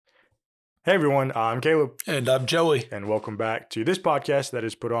Hey everyone, I'm Caleb. And I'm Joey. And welcome back to this podcast that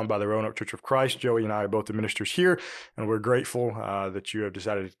is put on by the Roanoke Church of Christ. Joey and I are both the ministers here, and we're grateful that you have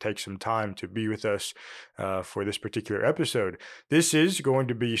decided to take some time to be with us for this particular episode. This is going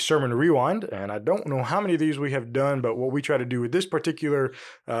to be Sermon Rewind, and I don't know how many of these we have done, but what we try to do with this particular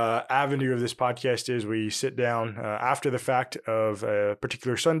avenue of this podcast is we sit down after the fact of a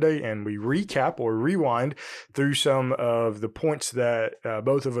particular Sunday and we recap or rewind through some of the points that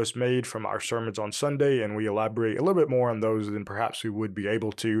both of us made from our sermons on Sunday, and we elaborate a little bit more on those than perhaps we would be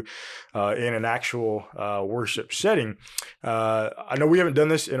able to in an actual worship setting. I know we haven't done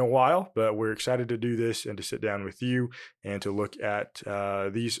this in a while, but we're excited to do this and to sit down with you and to look at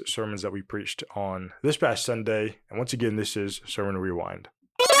these sermons that we preached on this past Sunday. And once again, this is Sermon Rewind.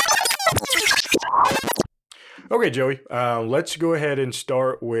 Okay, Joey, let's go ahead and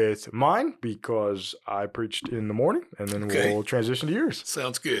start with mine because I preached in the morning, and then we'll transition to yours.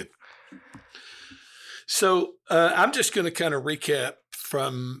 Sounds good. So I'm just going to kind of recap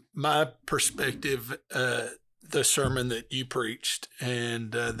from my perspective the sermon that you preached,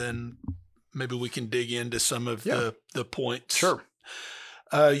 and then maybe we can dig into some of the points. Sure.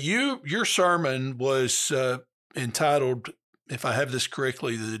 Your sermon was entitled, if I have this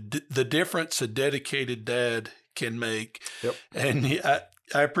correctly, the difference a dedicated dad can make. Yep. And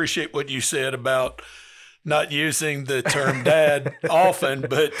I appreciate what you said about not using the term dad often,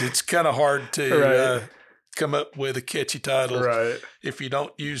 but it's kind of hard to come up with a catchy title if you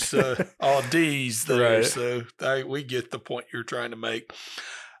don't use all D's there. So we get the point you're trying to make.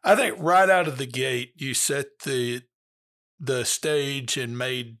 I think right out of the gate, you set the stage and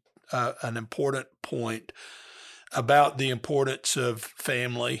made an important point about the importance of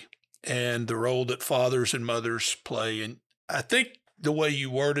family and the role that fathers and mothers play. And I think the way you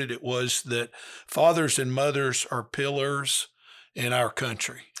worded it was that fathers and mothers are pillars in our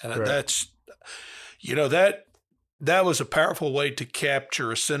country. And that's, that was a powerful way to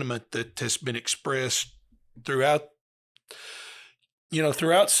capture a sentiment that has been expressed throughout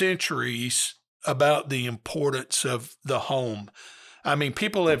centuries about the importance of the home. I mean,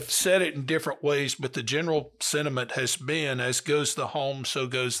 people have said it in different ways, but the general sentiment has been, as goes the home, so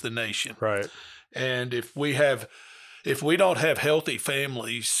goes the nation. Right. And if we don't have healthy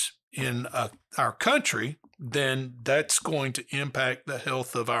families in our country, then that's going to impact the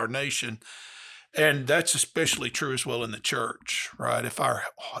health of our nation. And that's especially true as well in the church, right? If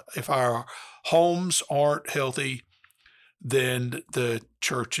our homes aren't healthy, then the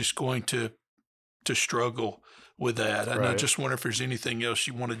church is going to struggle with that. And I just wonder if there's anything else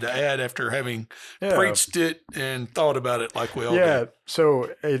you wanted to add after having preached it and thought about it like we all did.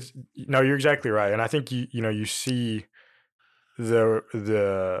 So you're exactly right. And I think you see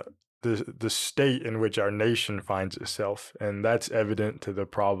the state in which our nation finds itself, and that's evident to the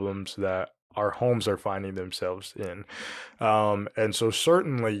problems that our homes are finding themselves in. And so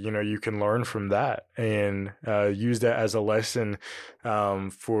certainly, you can learn from that and use that as a lesson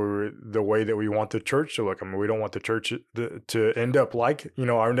for the way that we want the church to look. I mean, we don't want the church to end up like,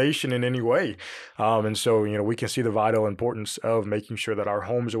 our nation in any way. And so, we can see the vital importance of making sure that our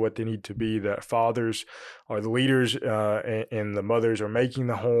homes are what they need to be, that fathers are the leaders and the mothers are making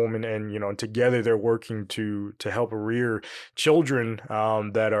the home, and together they're working to help rear children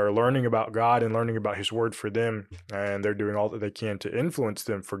that are learning about God and learning about His Word for them, and they're doing all that they can to influence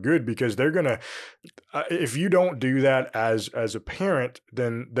them for good, because they're gonna, if you don't do that as a parent,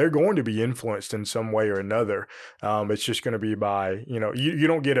 then they're going to be influenced in some way or another. It's just going to be by you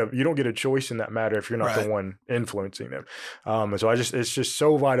don't get a choice in that matter if you're not the one influencing them. And so it's just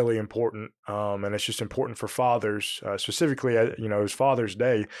so vitally important, and it's just important for fathers specifically. It's Father's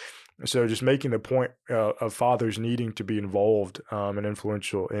Day. So just making the point of fathers needing to be involved and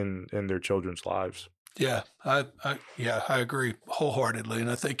influential in their children's lives. Yeah, I agree wholeheartely, and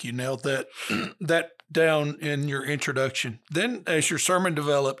I think you nailed that down in your introduction. Then, as your sermon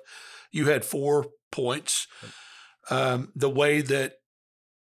developed, you had 4 points. The way that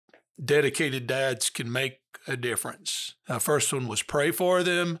dedicated dads can make a difference. First one was pray for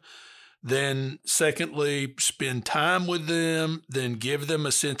them. Then secondly, spend time with them, then give them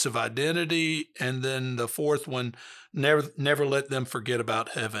a sense of identity. And then the fourth one, never let them forget about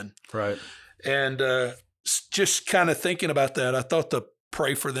heaven. Right. And just kind of thinking about that, I thought the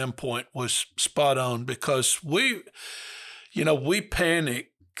pray for them point was spot on, because we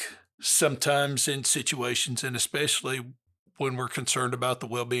panic sometimes in situations, and especially when we're concerned about the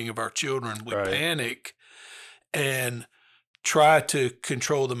well-being of our children, we panic and try to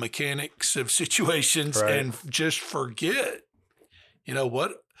control the mechanics of situations and just forget,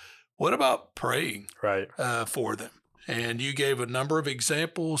 what about praying for them? And you gave a number of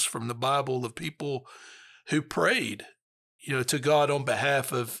examples from the Bible of people who prayed, to God on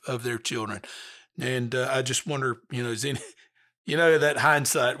behalf of their children. And I just wonder, is any, that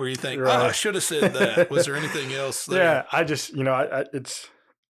hindsight where you think, right. I should have said that. Was there anything else there? Yeah, I just,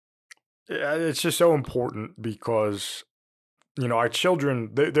 it's just so important because, our children,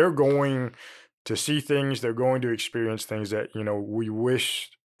 they're going to see things, they're going to experience things that, we wish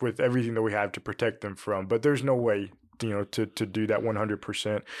with everything that we have to protect them from, but there's no way to do that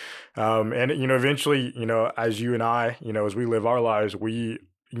 100%. And, eventually, as you and I, as we live our lives, we,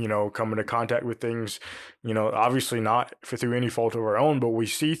 come into contact with things, obviously not through any fault of our own, but we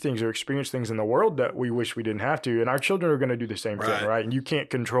see things or experience things in the world that we wish we didn't have to. And our children are going to do the same thing, right? And you can't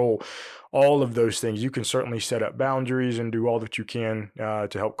control all of those things. You can certainly set up boundaries and do all that you can to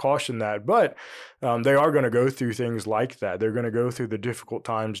help caution that. But they are going to go through things like that. They're going to go through the difficult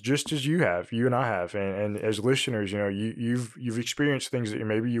times just as you and I have. And as listeners, you've experienced things that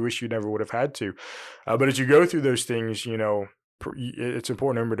maybe you wish you never would have had to. But as you go through those things, it's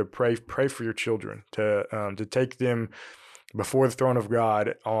important to remember to pray for your children, to take them before the throne of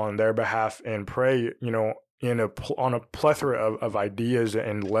God on their behalf and pray, on a plethora of ideas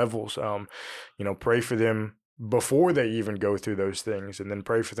and levels. Pray for them before they even go through those things, and then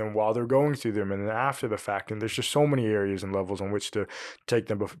pray for them while they're going through them, and then after the fact. And there's just so many areas and levels on which to take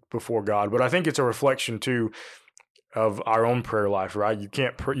them before God. But I think it's a reflection too of our own prayer life, right? You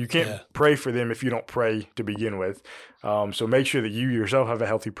can't pray for them if you don't pray to begin with. So make sure that you yourself have a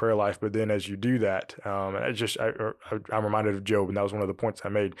healthy prayer life. But then as you do that, I'm reminded of Job, and that was one of the points I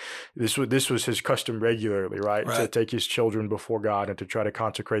made. This was his custom regularly, right? To take his children before God and to try to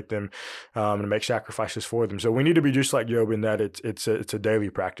consecrate them and make sacrifices for them. So we need to be just like Job in that it's a daily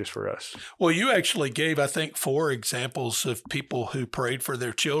practice for us. Well, you actually gave, I think, 4 examples of people who prayed for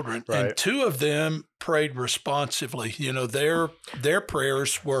their children, and 2 of them prayed responsively. Their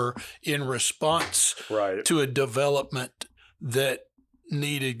prayers were in response to a development that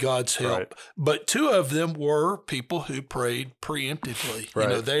needed God's help. But 2 of them were people who prayed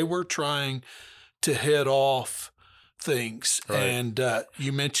preemptively. They were trying to head off things. And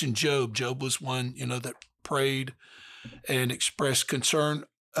you mentioned Job. Job was one, that prayed and expressed concern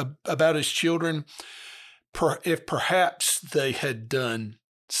about his children. If perhaps they had done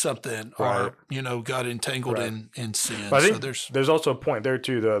something or got entangled in sin. But I think there's also a point there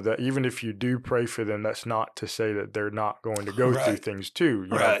too, though, that even if you do pray for them, that's not to say that they're not going to go through things too.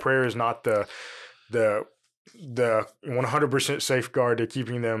 Prayer is not the 100% safeguard to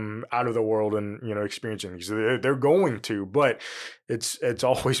keeping them out of the world and experiencing things. They're going to, but it's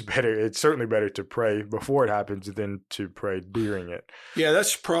always better. It's certainly better to pray before it happens than to pray during it. Yeah,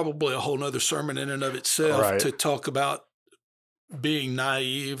 that's probably a whole nother sermon in and of itself to talk about being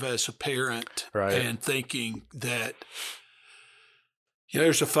naive as a parent and thinking that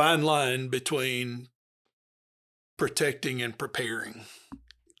there's a fine line between protecting and preparing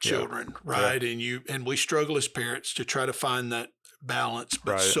children, and we struggle as parents to try to find that balance,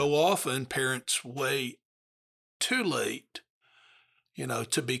 but so often parents wait too late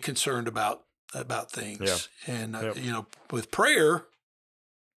to be concerned about things. And with prayer,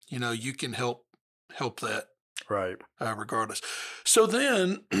 you can help that regardless. So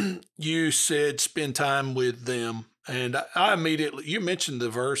then you said spend time with them, and I immediately, you mentioned the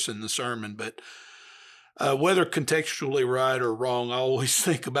verse in the sermon, but whether contextually right or wrong, I always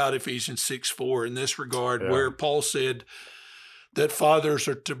think about Ephesians 6:4 in this regard, where Paul said that fathers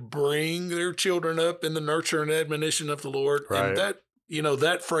are to bring their children up in the nurture and admonition of the Lord. And that,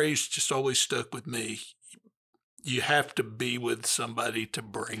 that phrase just always stuck with me. You have to be with somebody to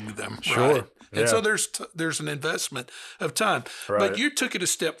bring them, And so there's an investment of time. But you took it a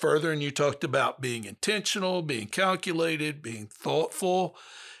step further and you talked about being intentional, being calculated, being thoughtful,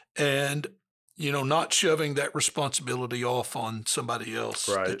 and not shoving that responsibility off on somebody else,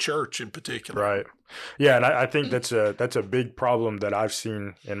 the church in particular. Yeah, and I think that's a big problem that I've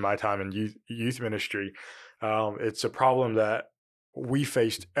seen in my time in youth ministry. It's a problem that we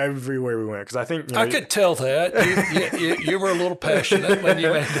faced everywhere we went, because I think I could tell that you were a little passionate when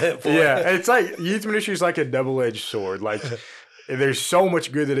you made that point. Yeah, it's like youth ministry is like a double-edged sword. Like there's so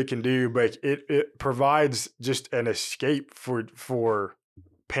much good that it can do, but it provides just an escape for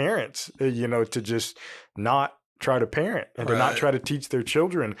parents, to just not try to parent and to not try to teach their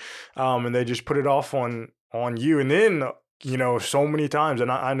children, and they just put it off on you, and then. So many times,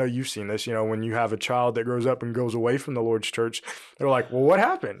 and I know you've seen this, when you have a child that grows up and goes away from the Lord's church, they're like, well, what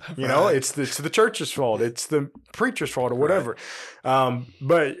happened? It's the church's fault. It's the preacher's fault or whatever.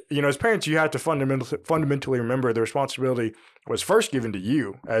 But, as parents, you have to fundamentally remember the responsibility was first given to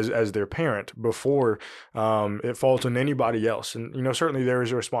you as their parent before it falls on anybody else. And certainly there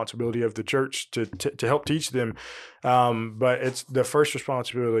is a responsibility of the church to help teach them, but it's the first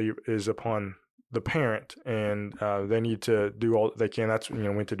responsibility is upon the parent, and they need to do all that they can. That's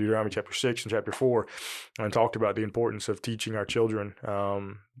went to Deuteronomy chapter 6 and chapter 4 and talked about the importance of teaching our children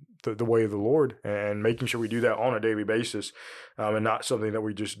the way of the Lord, and making sure we do that on a daily basis, and not something that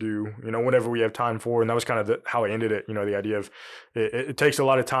we just do whenever we have time for. And that was kind of how I ended it. The idea of it takes a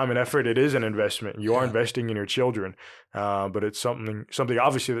lot of time and effort. It is an investment. You are investing in your children, but it's something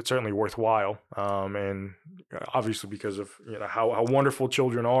obviously that's certainly worthwhile, and obviously because of how wonderful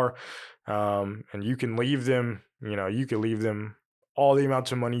children are. And you can leave them, all the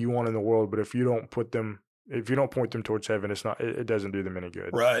amounts of money you want in the world, but if you don't point them towards heaven, it doesn't do them any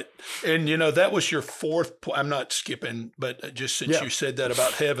good. Right. And, that was your fourth point. I'm not skipping, but just since you said that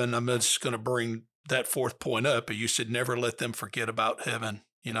about heaven, I'm just going to bring that fourth point up. You said, never let them forget about heaven.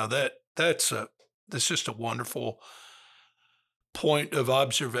 That's just a wonderful point of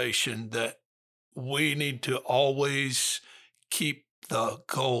observation, that we need to always keep the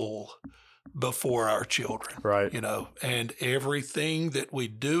goal before our children. Right. And everything that we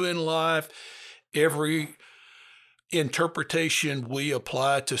do in life, every interpretation we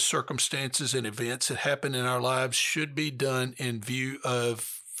apply to circumstances and events that happen in our lives should be done in view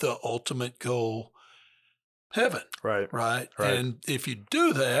of the ultimate goal, heaven. Right. And if you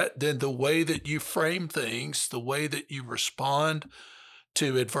do that, then the way that you frame things, the way that you respond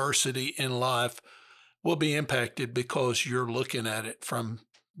to adversity in life will be impacted, because you're looking at it from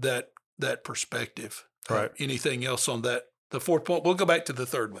that perspective. Right. Anything else on that? The fourth point. We'll go back to the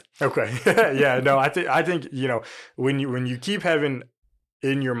third one. Okay. Yeah. No. I think when you keep heaven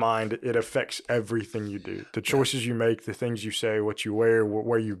in your mind, it affects everything you do. The choices you make, the things you say, what you wear,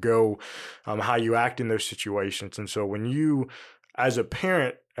 where you go, how you act in those situations. And so when you, as a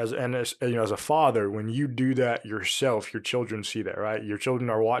parent, as a father, when you do that yourself, your children see that, right? Your children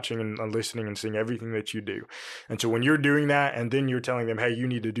are watching and listening and seeing everything that you do. And so when you're doing that, and then you're telling them, hey, you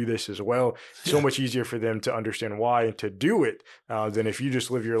need to do this as well, so much easier for them to understand why and to do it, than if you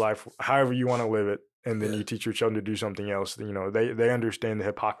just live your life however you want to live it, and then you teach your children to do something else. They understand the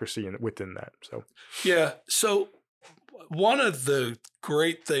hypocrisy within that. So one of the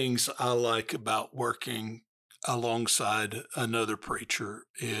great things I like about working alongside another preacher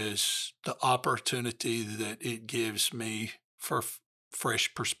is the opportunity that it gives me for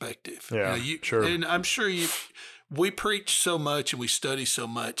fresh perspective. Yeah, sure. And I'm sure we preach so much and we study so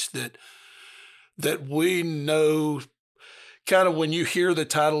much that we know, kind of when you hear the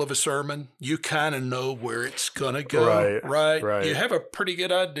title of a sermon, you kind of know where it's going to go, right? You have a pretty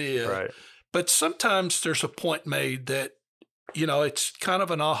good idea. Right. But sometimes there's a point made that, it's kind of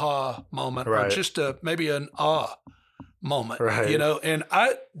an aha moment, or just maybe an moment, and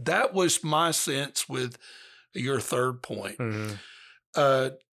that was my sense with your third point.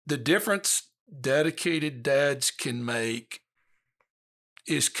 Mm-hmm. The difference dedicated dads can make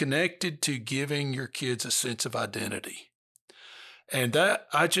is connected to giving your kids a sense of identity. And that,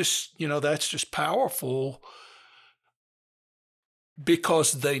 that's just powerful,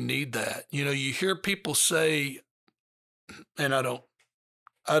 because they need that. You hear people say, and I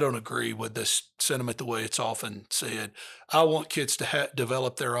don't agree with this sentiment the way it's often said, I want kids to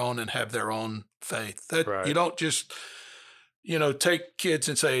develop their own and have their own faith. That you don't just, take kids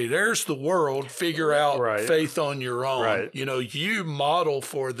and say, there's the world, figure out faith on your own. You model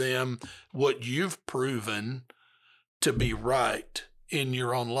for them what you've proven to be right in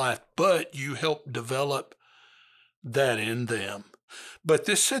your own life, but you help develop that in them. But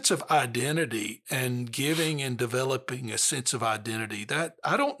this sense of identity and giving and developing a sense of identity, that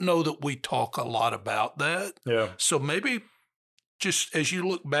I don't know that we talk a lot about that. Yeah. So maybe just as you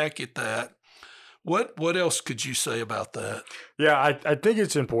look back at that, what else could you say about that? Yeah, I think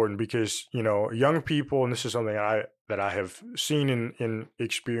it's important because, young people, and this is something that I have seen and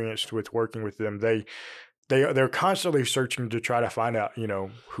experienced with working with them, they're constantly searching to try to find out,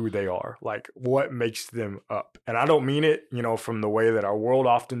 who they are, like what makes them up. And I don't mean it, from the way that our world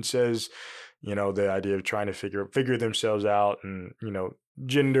often says, the idea of trying to figure themselves out and,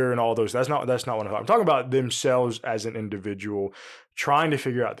 gender and all those. That's not what I'm talking about. Themselves as an individual, trying to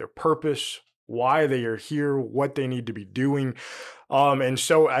figure out their purpose, why they are here, what they need to be doing. And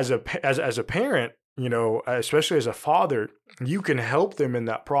so as a parent, especially as a father, you can help them in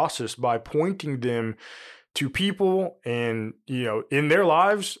that process by pointing them to people and, in their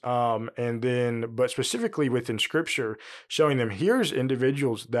lives. And then, but specifically within scripture, showing them here's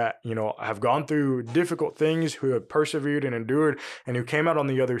individuals that, have gone through difficult things, who have persevered and endured, and who came out on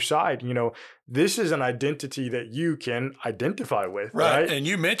the other side. This is an identity that you can identify with. Right. And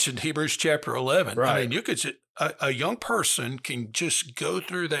you mentioned Hebrews chapter 11. Right. I mean, you could, a young person can just go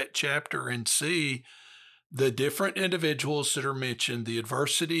through that chapter and see the different individuals that are mentioned, the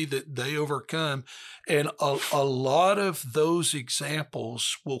adversity that they overcome. And a lot of those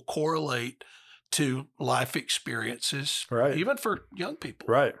examples will correlate to life experiences, right, even for young people.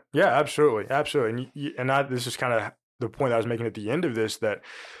 Right. Yeah, absolutely. Absolutely. This is kind of the point I was making at the end of this, that,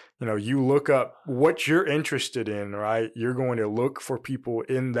 you look up what you're interested in, right? You're going to look for people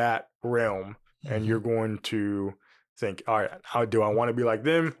in that realm, and you're going to think, all right, how do I want to be like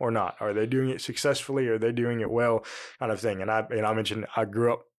them or not? Are they doing it successfully? Are they doing it well? Kind of thing. And I mentioned I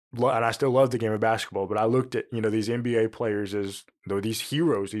grew up, and I still love the game of basketball, but I looked at, these NBA players as these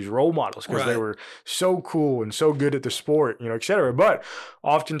heroes, these role models, because they were so cool and so good at the sport, et cetera. But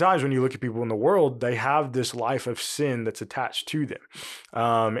oftentimes when you look at people in the world, they have this life of sin that's attached to them.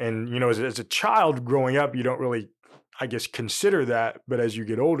 And, as a child growing up, you don't really, I guess, consider that, but as you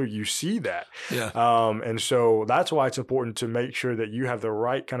get older, you see that. Yeah. And so that's why it's important to make sure that you have the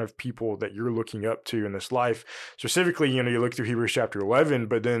right kind of people that you're looking up to in this life. Specifically, you look through Hebrews chapter 11,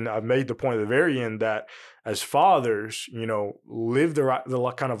 but then I've made the point at the very end that as fathers, live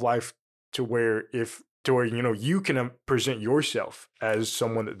the kind of life to where you can present yourself as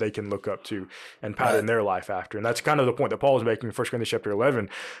someone that they can look up to and pattern their life after. And that's kind of the point that Paul is making in 1 Corinthians chapter 11.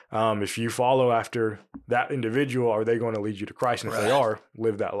 If you follow after that individual, are they going to lead you to Christ? And if they are,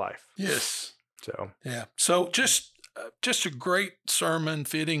 live that life. Yes. So, yeah. So just a great sermon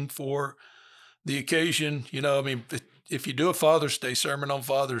fitting for the occasion. If you do a Father's Day sermon on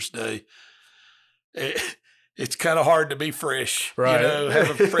Father's Day, it's kind of hard to be fresh, right?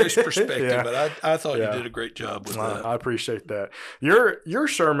 Have a fresh perspective. Yeah. But I thought you did a great job with that. I appreciate that. Your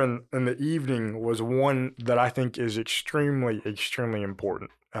sermon in the evening was one that I think is extremely, extremely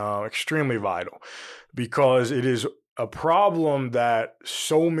important, extremely vital, because it is a problem that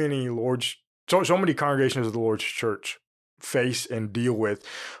so many congregations of the Lord's church face and deal with,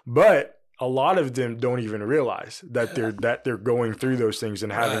 but a lot of them don't even realize that they're going through those things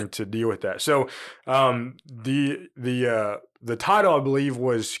and having to deal with that. So the title, I believe,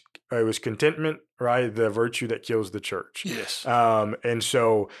 was Contentment, right? The virtue that kills the church. Yes. And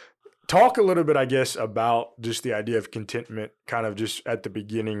so talk a little bit, I guess, about just the idea of contentment, kind of just at the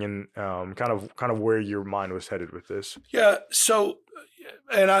beginning, and kind of where your mind was headed with this. Yeah. So,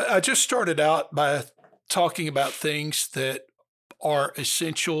 and I just started out by talking about things that are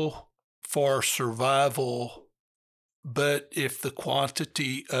essential for survival, but if the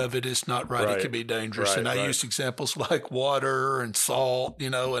quantity of it is not right, it can be dangerous. And I use examples like water and salt,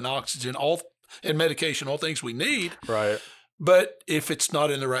 and oxygen, and medication, all things we need. Right. But if it's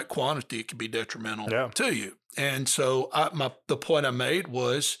not in the right quantity, it can be detrimental to you. And so the point I made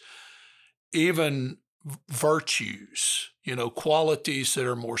was even virtues, qualities that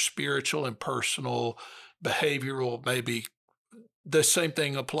are more spiritual and personal, behavioral, maybe the same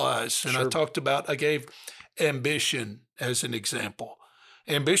thing applies. And I gave ambition as an example.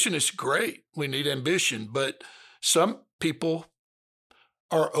 Ambition is great. We need ambition, but some people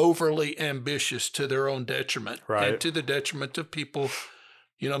are overly ambitious to their own detriment, and to the detriment of people,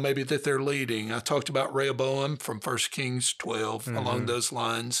 maybe that they're leading. I talked about Rehoboam from 1 Kings 12 along those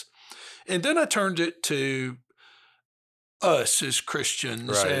lines. And then I turned it to us as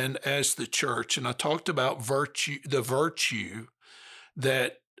Christians and as the church. And I talked about the virtue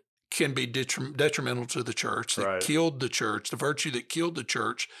that can be detrimental to the church, that killed the church. The virtue that killed the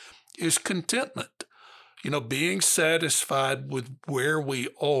church is contentment. Being satisfied with where we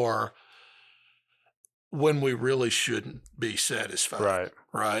are when we really shouldn't be satisfied.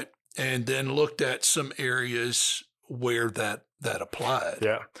 Right. And then looked at some areas where that applied.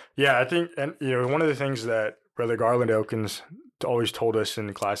 Yeah. I think, and one of the things that Brother Garland Elkins always told us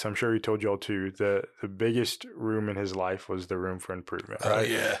in class, I'm sure he told y'all too, the biggest room in his life was the room for improvement,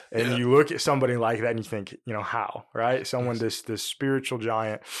 right? And you look at somebody like that and you think, how, right? Someone, this spiritual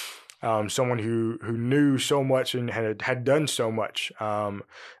giant, someone who knew so much and had done so much.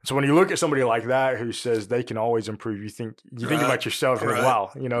 So when you look at somebody like that who says they can always improve, you think about yourself and think, wow,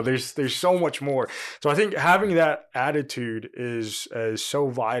 there's so much more. So I think having that attitude is so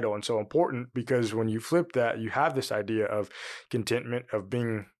vital and so important, because when you flip that, you have this idea of contentment, of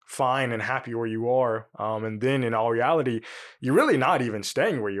being fine and happy where you are. And then in all reality, you're really not even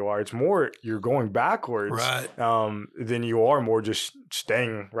staying where you are. It's more you're going backwards than you are more just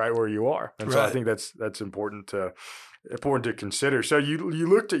staying right where you are. And so I think that's important to consider. So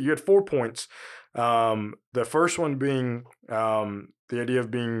you had 4 points. The first one being the idea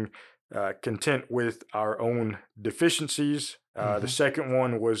of being content with our own deficiencies. The second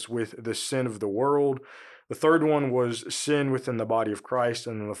one was with the sin of the world. The third one was sin within the body of Christ.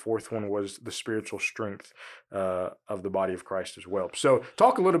 And then the fourth one was the spiritual strength of the body of Christ as well. So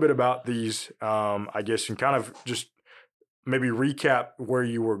talk a little bit about these, I guess, and kind of just maybe recap where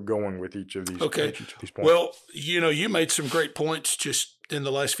you were going with each of these, each of these points. Well, you made some great points just in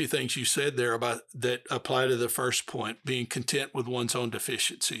the last few things you said there about that apply to the first point, being content with one's own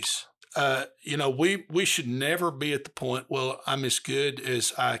deficiencies. We should never be at the point, well, I'm as good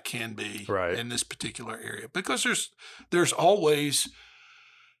as I can be in this particular area, because there's always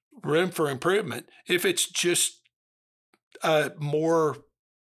room for improvement. If it's just more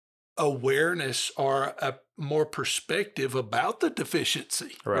awareness or a more perspective about the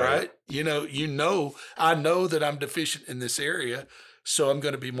deficiency, right? I know that I'm deficient in this area, so I'm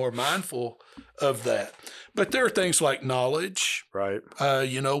going to be more mindful of that. But there are things like knowledge, right?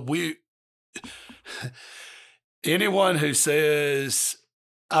 Anyone who says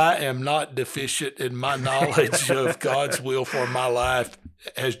I am not deficient in my knowledge of God's will for my life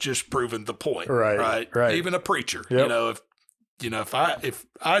has just proven the point, right? Even a preacher, if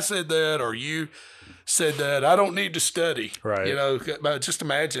I said that or you said that, I don't need to study, just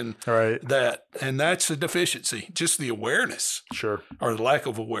imagine that. And that's a deficiency, just the awareness, or the lack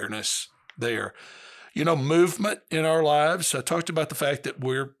of awareness there. Movement in our lives. I talked about the fact that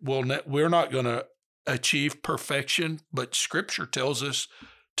we're not going to achieve perfection, but Scripture tells us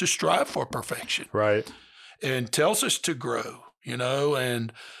to strive for perfection, and tells us to grow.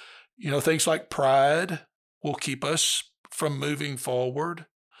 And things like pride will keep us from moving forward.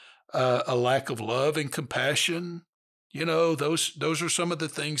 A lack of love and compassion. Those are some of the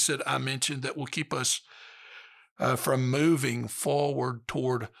things that I mentioned that will keep us from moving forward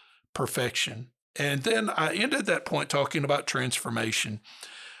toward perfection. And then I ended that point talking about transformation,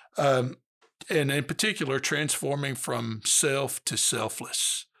 and in particular, transforming from self to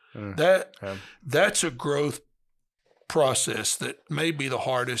selfless. That's a growth process that may be the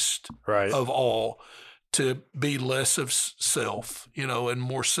hardest of all, to be less of self, and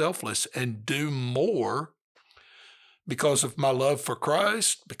more selfless, and do more because of my love for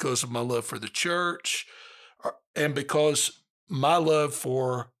Christ, because of my love for the church, and because my love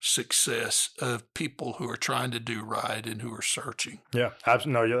for success of people who are trying to do right and who are searching. Yeah,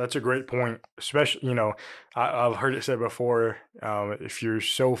 absolutely. No, that's a great point. Especially, I've heard it said before, if you're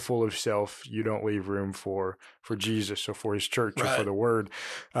so full of self, you don't leave room for Jesus or for his church or for the word.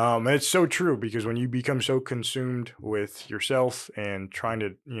 And it's so true, because when you become so consumed with yourself and trying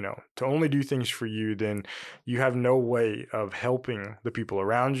to, to only do things for you, then you have no way of helping the people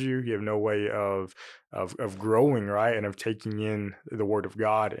around you. You have no way of growing, and of taking in the word of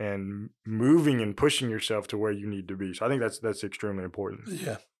God and moving and pushing yourself to where you need to be. So I think that's extremely important.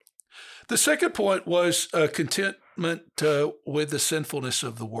 Yeah. The second point was contentment with the sinfulness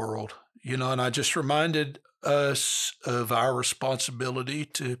of the world, and I just reminded us of our responsibility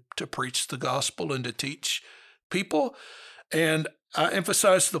to preach the gospel and to teach people. And I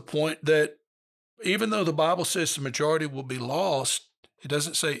emphasized the point that even though the Bible says the majority will be lost, it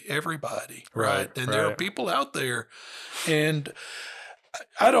doesn't say everybody, right? And there are people out there. And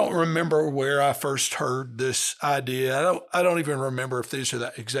I don't remember where I first heard this idea. I don't even remember if these are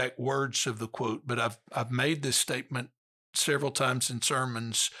the exact words of the quote, but I've made this statement several times in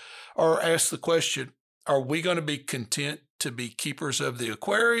sermons, or asked the question, are we going to be content to be keepers of the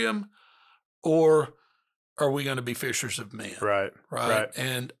aquarium, or are we going to be fishers of men? Right.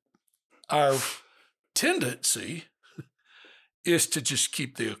 And our tendency is to just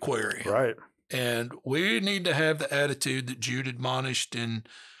keep the aquarium. Right. And we need to have the attitude that Jude admonished in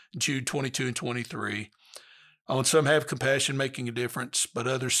Jude 22 and 23. On some have compassion, making a difference, but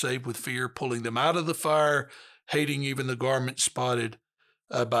others save with fear, pulling them out of the fire, hating even the garment spotted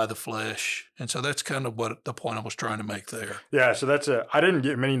by the flesh. And so that's kind of what the point I was trying to make there. Yeah, so I didn't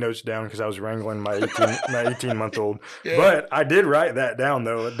get many notes down because I was wrangling my 18-month-old. Yeah. But I did write that down,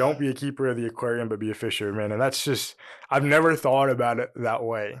 though. Don't be a keeper of the aquarium, but be a fisherman. And that's just, I've never thought about it that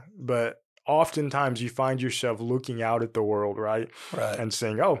way. But oftentimes you find yourself looking out at the world, right? And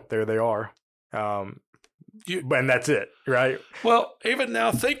saying, oh, there they are. And that's it, right? Well, even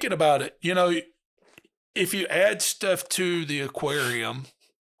now thinking about it, if you add stuff to the aquarium,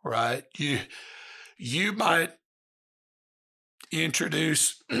 right, you might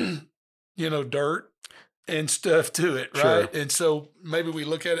introduce, dirt and stuff to it, right? Sure. And so maybe we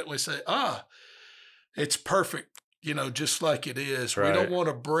look at it and we say, it's perfect, just like it is. Right. We don't want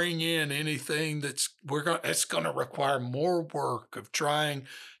to bring in anything that's going to require more work of trying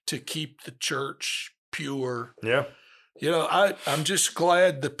to keep the church pure. Yeah. I'm just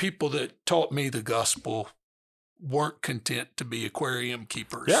glad the people that taught me the gospel weren't content to be aquarium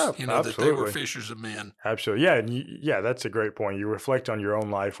keepers. Yeah, that they were fishers of men. Absolutely. Yeah. And that's a great point. You reflect on your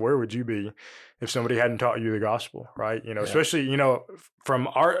own life. Where would you be if somebody hadn't taught you the gospel, right? Especially, from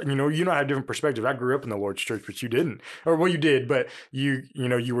our, you have different perspectives. I grew up in the Lord's church, but you didn't. Or well, you did, but you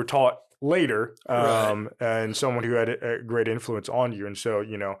were taught later, right. And someone who had a great influence on you. And so,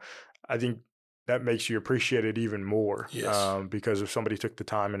 I think that makes you appreciate it even more. Yes. Because if somebody took the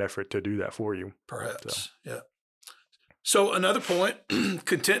time and effort to do that for you. Perhaps. Yeah. So another point,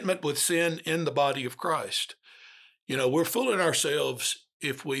 contentment with sin in the body of Christ. We're fooling ourselves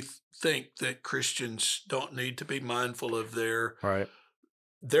if we think that Christians don't need to be mindful of their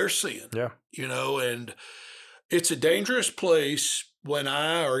sin. Yeah. And it's a dangerous place when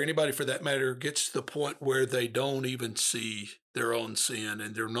I, or anybody for that matter, gets to the point where they don't even see their own sin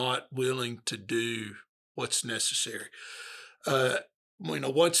and they're not willing to do what's necessary.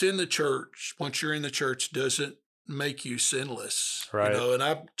 Once you're in the church doesn't make you sinless, right. And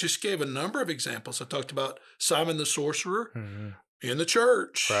I just gave a number of examples. I talked about Simon the sorcerer in the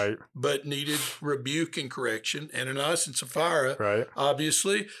church, right. but needed rebuke and correction. Ananias and Sapphira, right.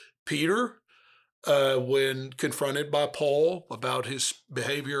 Obviously. Peter, when confronted by Paul about his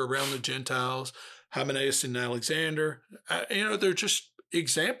behavior around the Gentiles, Hymenaeus and Alexander, they're just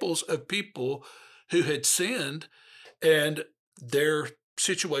examples of people who had sinned and their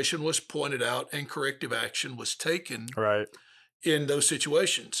situation was pointed out and corrective action was taken in those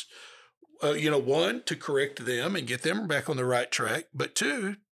situations. One, to correct them and get them back on the right track, but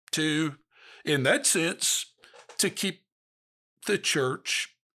two, in that sense, to keep the church,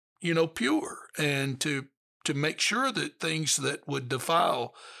 pure and to make sure that things that would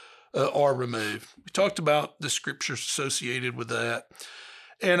defile are removed. We talked about the scriptures associated with that.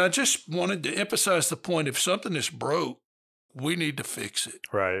 And I just wanted to emphasize the point, if something is broke, we need to fix it.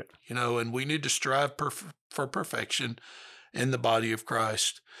 Right. And we need to strive for perfection in the body of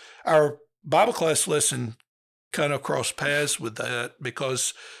Christ. Our Bible class lesson kind of crossed paths with that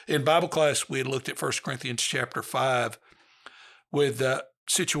because in Bible class, we had looked at 1 Corinthians chapter 5 with the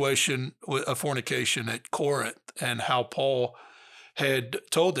situation of fornication at Corinth and how Paul had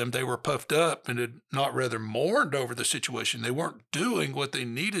told them they were puffed up and had not rather mourned over the situation. They weren't doing what they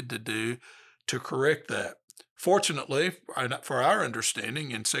needed to do to correct that. Fortunately, for our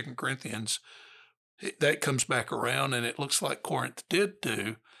understanding in 2 Corinthians, that comes back around and it looks like Corinth did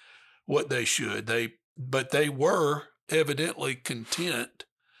do what they should. But they were evidently content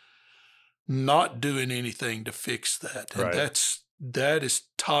not doing anything to fix that. And that is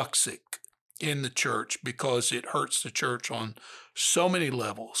toxic in the church because it hurts the church on so many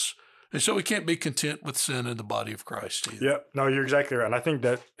levels. And so we can't be content with sin in the body of Christ either. Yeah, no, you're exactly right. And I think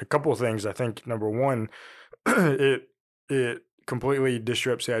that a couple of things. I think number one, it completely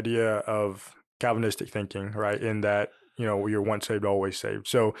disrupts the idea of Calvinistic thinking, right? In that, you're once saved, always saved.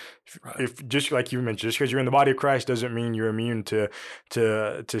 So if just like you mentioned, just because you're in the body of Christ doesn't mean you're immune to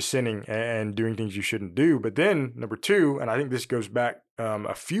sinning and doing things you shouldn't do. But then number two, and I think this goes back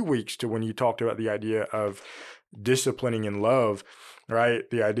a few weeks to when you talked about the idea of disciplining in love, right?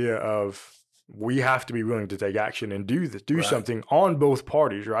 The idea of we have to be willing to take action and do something on both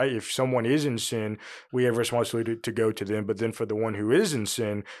parties, right? If someone is in sin, we have a responsibility to go to them. But then for the one who is in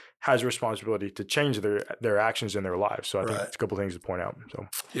sin, has a responsibility to change their actions in their lives. So I think it's a couple of things to point out. So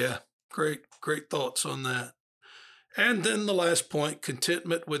yeah, great thoughts on that. And then the last point,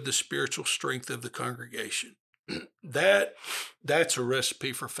 contentment with the spiritual strength of the congregation. That's a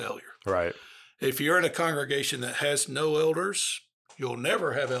recipe for failure. Right. If you're in a congregation that has no elders, you'll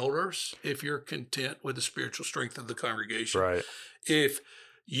never have elders if you're content with the spiritual strength of the congregation. Right. If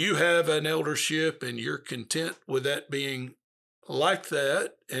you have an eldership and you're content with that being like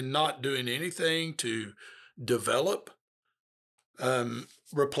that and not doing anything to develop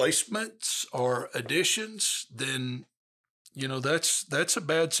replacements or additions, then that's a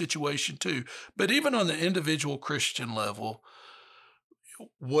bad situation too. But even on the individual Christian level,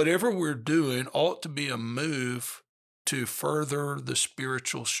 whatever we're doing ought to be a move to further the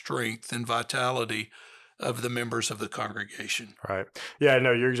spiritual strength and vitality of the members of the congregation. Right. Yeah,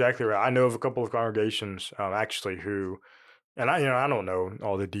 no, you're exactly right. I know of a couple of congregations actually who, and I don't know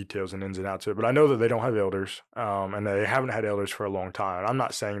all the details and ins and outs of it, but I know that they don't have elders and they haven't had elders for a long time. And I'm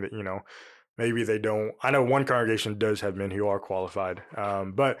not saying that, maybe they don't. I know one congregation does have men who are qualified,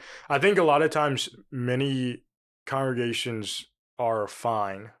 but I think a lot of times many congregations are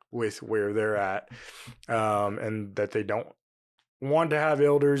fine with where they're at, and that they don't want to have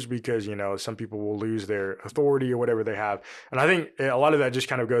elders because, some people will lose their authority or whatever they have. And I think a lot of that just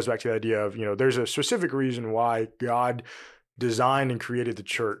kind of goes back to the idea of, there's a specific reason why God designed and created the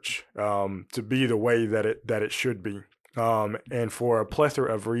church to be the way that it should be. And for a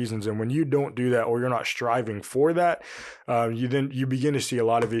plethora of reasons. And when you don't do that, or you're not striving for that, you begin to see a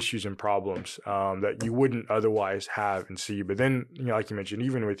lot of issues and problems that you wouldn't otherwise have and see. But then, like you mentioned,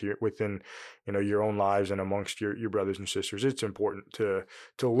 even within your own lives and amongst your brothers and sisters, it's important to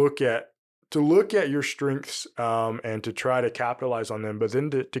look at your strengths and to try to capitalize on them, but then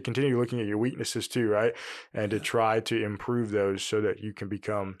to continue looking at your weaknesses too, right? And to try to improve those so that you can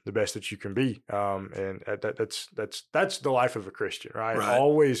become the best that you can be. And that's the life of a Christian, right?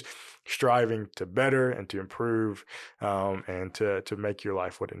 Always striving to better and to improve and to make your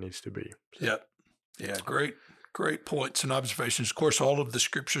life what it needs to be. Yep. Yeah. Great points and observations. Of course, all of the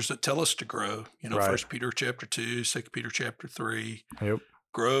scriptures that tell us to grow, 1 Peter chapter 2, 2 Peter chapter 3. Yep.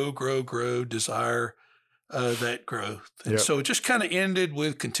 Grow, desire that growth. And so it just kind of ended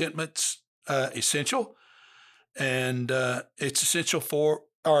with contentment's essential. And it's essential for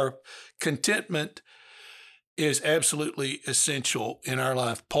our contentment is absolutely essential in our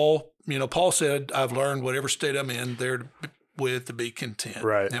life. Paul said, I've learned whatever state I'm in there with to be content.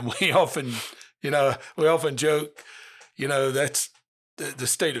 Right. And we often joke, that's the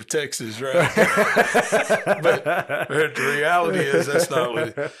state of Texas, right? but the reality is that's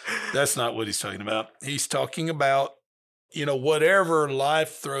not what he's talking about. He's talking about, whatever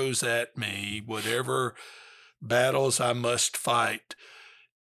life throws at me, whatever battles I must fight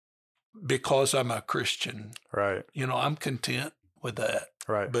because I'm a Christian. Right. I'm content with that.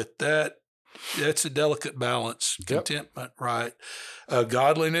 Right. But that's a delicate balance. Contentment, right?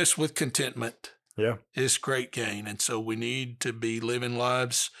 Godliness with contentment. Yeah, is great gain. And so we need to be living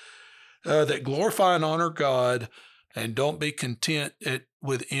lives that glorify and honor God, and don't be content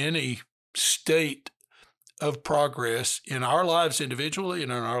with any state of progress in our lives individually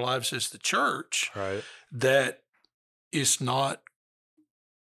and in our lives as the church that is not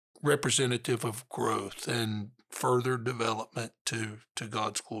representative of growth and further development to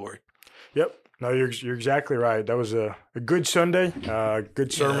God's glory. Yep. No, you're exactly right. That was a good Sunday,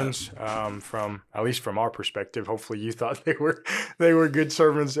 good sermons from, at least from our perspective. Hopefully you thought they were good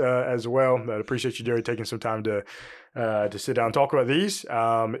sermons as well. I appreciate you, Jerry, taking some time to sit down and talk about these.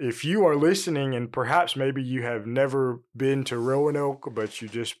 If you are listening and perhaps maybe you have never been to Roanoke, but you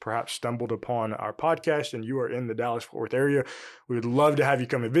just perhaps stumbled upon our podcast and you are in the Dallas-Fort Worth area, we would love to have you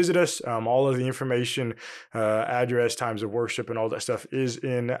come and visit us. All of the information, address, times of worship, and all that stuff is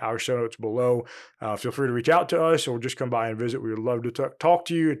in our show notes below. Feel free to reach out to us or just come by and visit. We would love to talk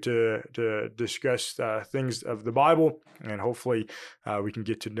to you, to discuss things of the Bible, and hopefully we can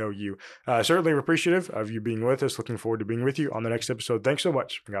get to know you. Certainly appreciative of you being with us. Looking forward to being with you on the next episode. Thanks so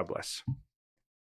much. God bless.